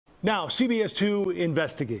Now, CBS 2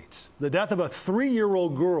 investigates. The death of a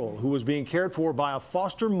 3-year-old girl who was being cared for by a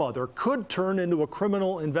foster mother could turn into a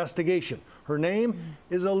criminal investigation. Her name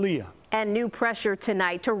is Aaliyah. And new pressure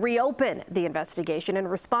tonight to reopen the investigation in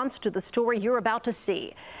response to the story you're about to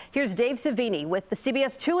see. Here's Dave Savini with the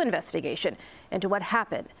CBS 2 investigation into what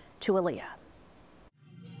happened to Aaliyah.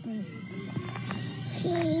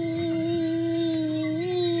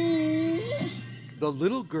 The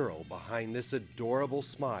little girl behind this adorable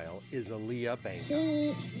smile is Aaliyah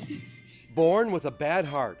Benka. Born with a bad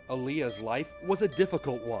heart, Aaliyah's life was a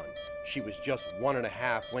difficult one. She was just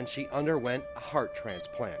 1.5 when she underwent a heart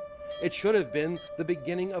transplant. It should have been the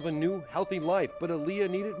beginning of a new, healthy life, but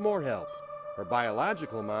Aaliyah needed more help. Her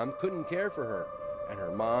biological mom couldn't care for her, and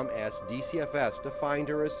her mom asked DCFS to find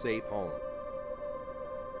her a safe home.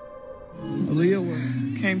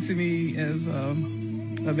 Aaliyah came to me as a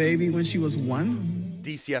baby when she was 1.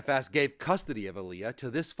 DCFS gave custody of Aaliyah to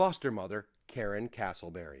this foster mother, Karen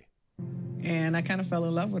Castleberry. And I kind of fell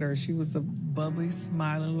in love with her. She was a bubbly,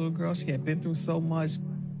 smiling little girl. She had been through so much.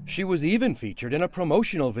 She was even featured in a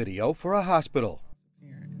promotional video for a hospital.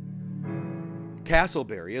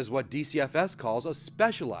 Castleberry is what DCFS calls a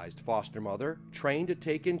specialized foster mother, trained to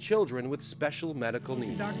take in children with special medical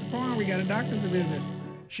needs. Dr. Farn, we got a doctor's visit.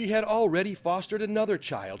 She had already fostered another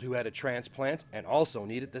child who had a transplant and also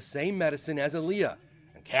needed the same medicine as Aaliyah.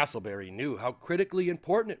 And Castleberry knew how critically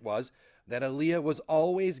important it was that Aaliyah was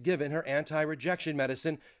always given her anti-rejection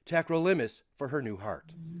medicine, tacrolimus, for her new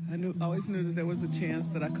heart. I always knew that there was a chance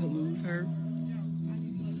that I could lose her.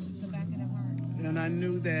 And I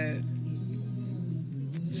knew that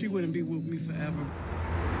she wouldn't be with me forever.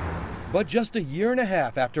 But just 1.5 years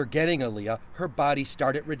after getting Aaliyah, her body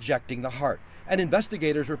started rejecting the heart. An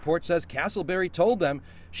investigator's report says Castleberry told them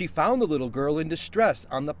she found the little girl in distress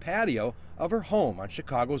on the patio of her home on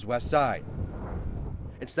Chicago's west side.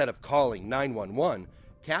 Instead of calling 911,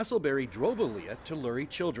 Castleberry drove Aaliyah to Lurie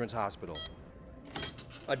Children's Hospital.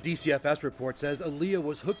 A DCFS report says Aaliyah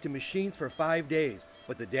was hooked to machines for 5 days,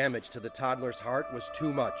 but the damage to the toddler's heart was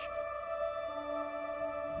too much.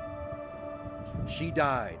 She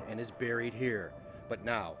died and is buried here. But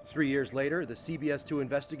now, 3 years later, the CBS 2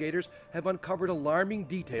 investigators have uncovered alarming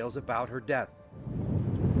details about her death.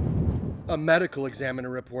 A medical examiner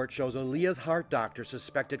report shows Aaliyah's heart doctor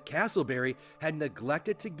suspected Castleberry had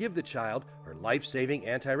neglected to give the child her life-saving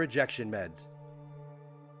anti-rejection meds.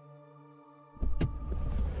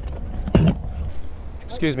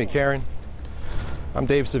 Excuse me, Karen. I'm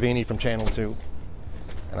Dave Savini from Channel 2,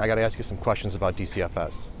 and I got to ask you some questions about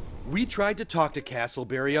DCFS. We tried to talk to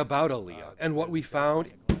Castleberry about Aaliyah and what we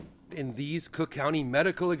found in these Cook County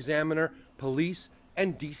Medical Examiner, police,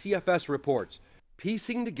 and DCFS reports.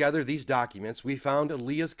 Piecing together these documents, we found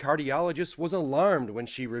Aaliyah's cardiologist was alarmed when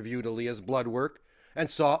she reviewed Aaliyah's blood work and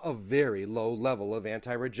saw a very low level of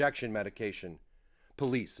anti-rejection medication.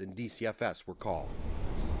 Police and DCFS were called.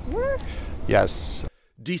 What? Yes.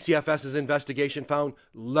 DCFS's investigation found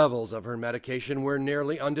levels of her medication were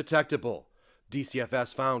nearly undetectable.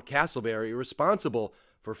 DCFS found Castleberry responsible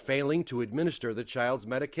for failing to administer the child's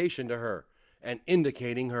medication to her and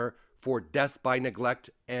indicating her for death by neglect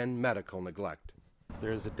and medical neglect.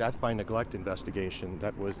 There's a death by neglect investigation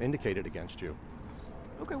that was indicated against you.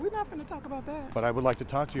 Okay, we're not going to talk about that. But I would like to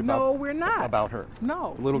talk to you No, we're not. About her.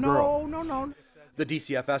 No. Little girl. No. The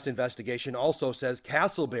DCFS investigation also says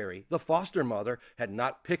Castleberry, the foster mother, had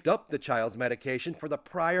not picked up the child's medication for the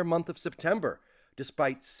prior month of September,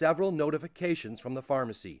 despite several notifications from the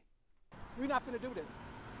pharmacy. We're not finna do this.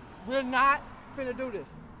 We're not finna do this.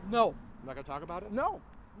 No. I'm not gonna talk about it? No.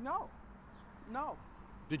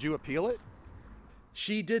 Did you appeal it?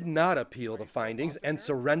 She did not appeal the findings and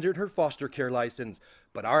surrendered her foster care license.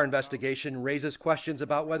 But our investigation raises questions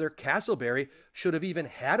about whether Castleberry should have even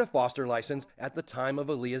had a foster license at the time of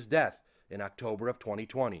Aaliyah's death in October of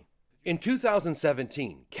 2020. In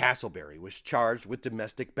 2017, Castleberry was charged with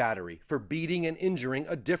domestic battery for beating and injuring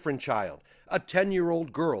a different child, a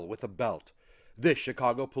 10-year-old girl with a belt. This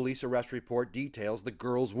Chicago police arrest report details the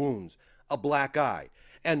girl's wounds, a black eye,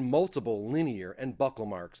 and multiple linear and buckle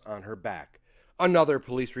marks on her back. Another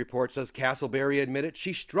police report says Castleberry admitted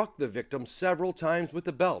she struck the victim several times with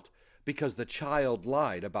the belt because the child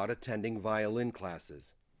lied about attending violin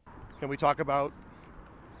classes. Can we talk about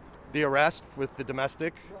the arrest with the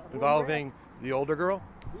domestic involving the older girl?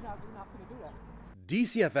 We're not finna do that.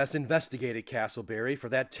 DCFS investigated Castleberry for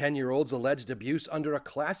that 10-year-old's alleged abuse under a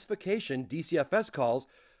classification DCFS calls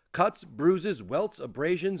cuts, bruises, welts,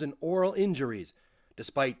 abrasions, and oral injuries.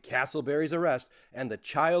 Despite Castleberry's arrest and the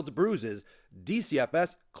child's bruises,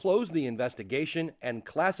 DCFS closed the investigation and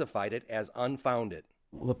classified it as unfounded.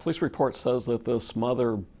 The police report says that this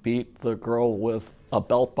mother beat the girl with a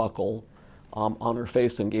belt buckle on her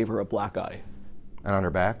face and gave her a black eye. And on her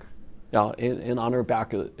back? Yeah, and on her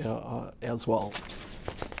back as well.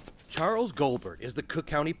 Charles Goldberg is the Cook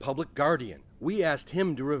County Public Guardian. We asked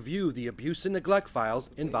him to review the abuse and neglect files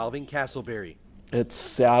involving Castleberry. It's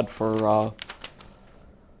sad for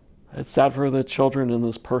the children in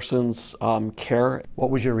this person's care. What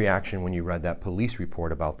was your reaction when you read that police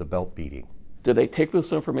report about the belt beating? Did they take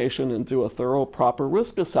this information and do a thorough, proper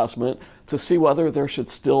risk assessment to see whether there should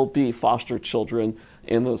still be foster children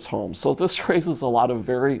in this home? So this raises a lot of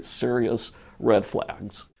very serious red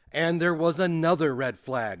flags. And there was another red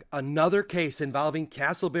flag, another case involving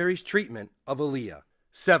Castleberry's treatment of Aaliyah.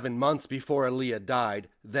 7 months before Aaliyah died,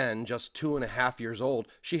 then just 2.5 years old,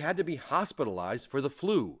 she had to be hospitalized for the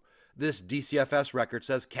flu. This DCFS record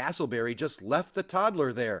says Castleberry just left the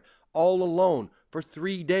toddler there, all alone, for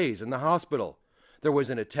 3 days in the hospital. There was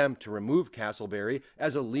an attempt to remove Castleberry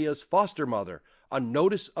as Aaliyah's foster mother. A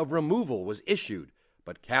notice of removal was issued,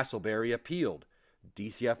 but Castleberry appealed.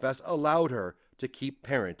 DCFS allowed her to keep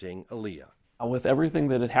parenting Aaliyah. With everything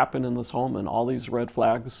that had happened in this home and all these red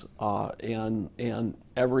flags and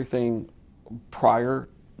everything prior,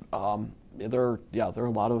 there are a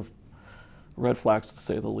lot of red flags to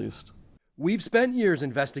say the least. We've spent years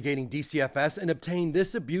investigating DCFS and obtained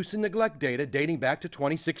this abuse and neglect data dating back to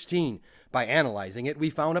 2016. By analyzing it, we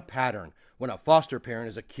found a pattern. When a foster parent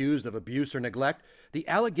is accused of abuse or neglect, the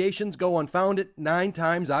allegations go unfounded 9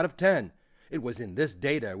 times out of 10. It was in this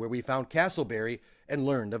data where we found Castleberry and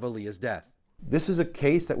learned of Aaliyah's death. This is a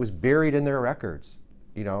case that was buried in their records,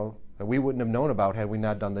 that we wouldn't have known about had we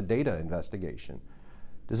not done the data investigation.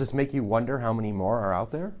 Does this make you wonder how many more are out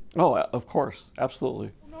there? Oh, of course,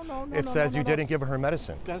 absolutely. It says you didn't give her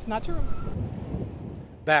medicine. That's not true.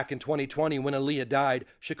 Back in 2020, when Aaliyah died,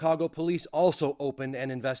 Chicago police also opened an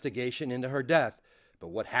investigation into her death. But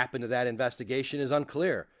what happened to that investigation is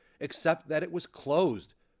unclear, except that it was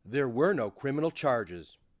closed. There were no criminal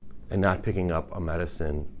charges. And not picking up a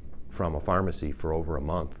medicine from a pharmacy for over a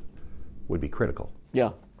month would be critical.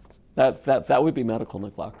 Yeah, that would be medical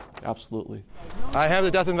neglect, absolutely. I have the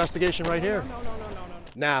death investigation right here.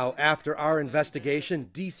 Now, after our investigation,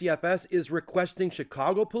 DCFS is requesting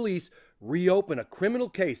Chicago police reopen a criminal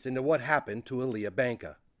case into what happened to Aaliyah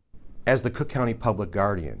Benka. As the Cook County Public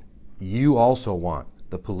Guardian, you also want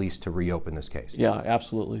the police to reopen this case? Yeah,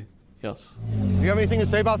 absolutely, yes. Do you have anything to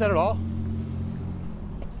say about that at all?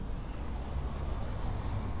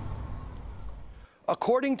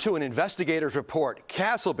 According to an investigator's report,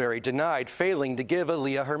 Castleberry denied failing to give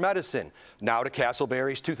Aaliyah her medicine. Now to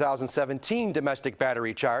Castleberry's 2017 domestic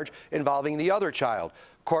battery charge involving the other child.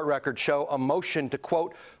 Court records show a motion to,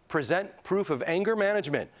 quote, present proof of anger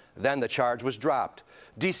management. Then the charge was dropped.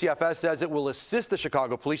 DCFS says it will assist the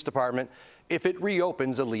Chicago Police Department if it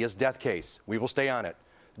reopens Aaliyah's death case. We will stay on it.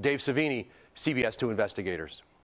 Dave Savini, CBS 2 Investigators.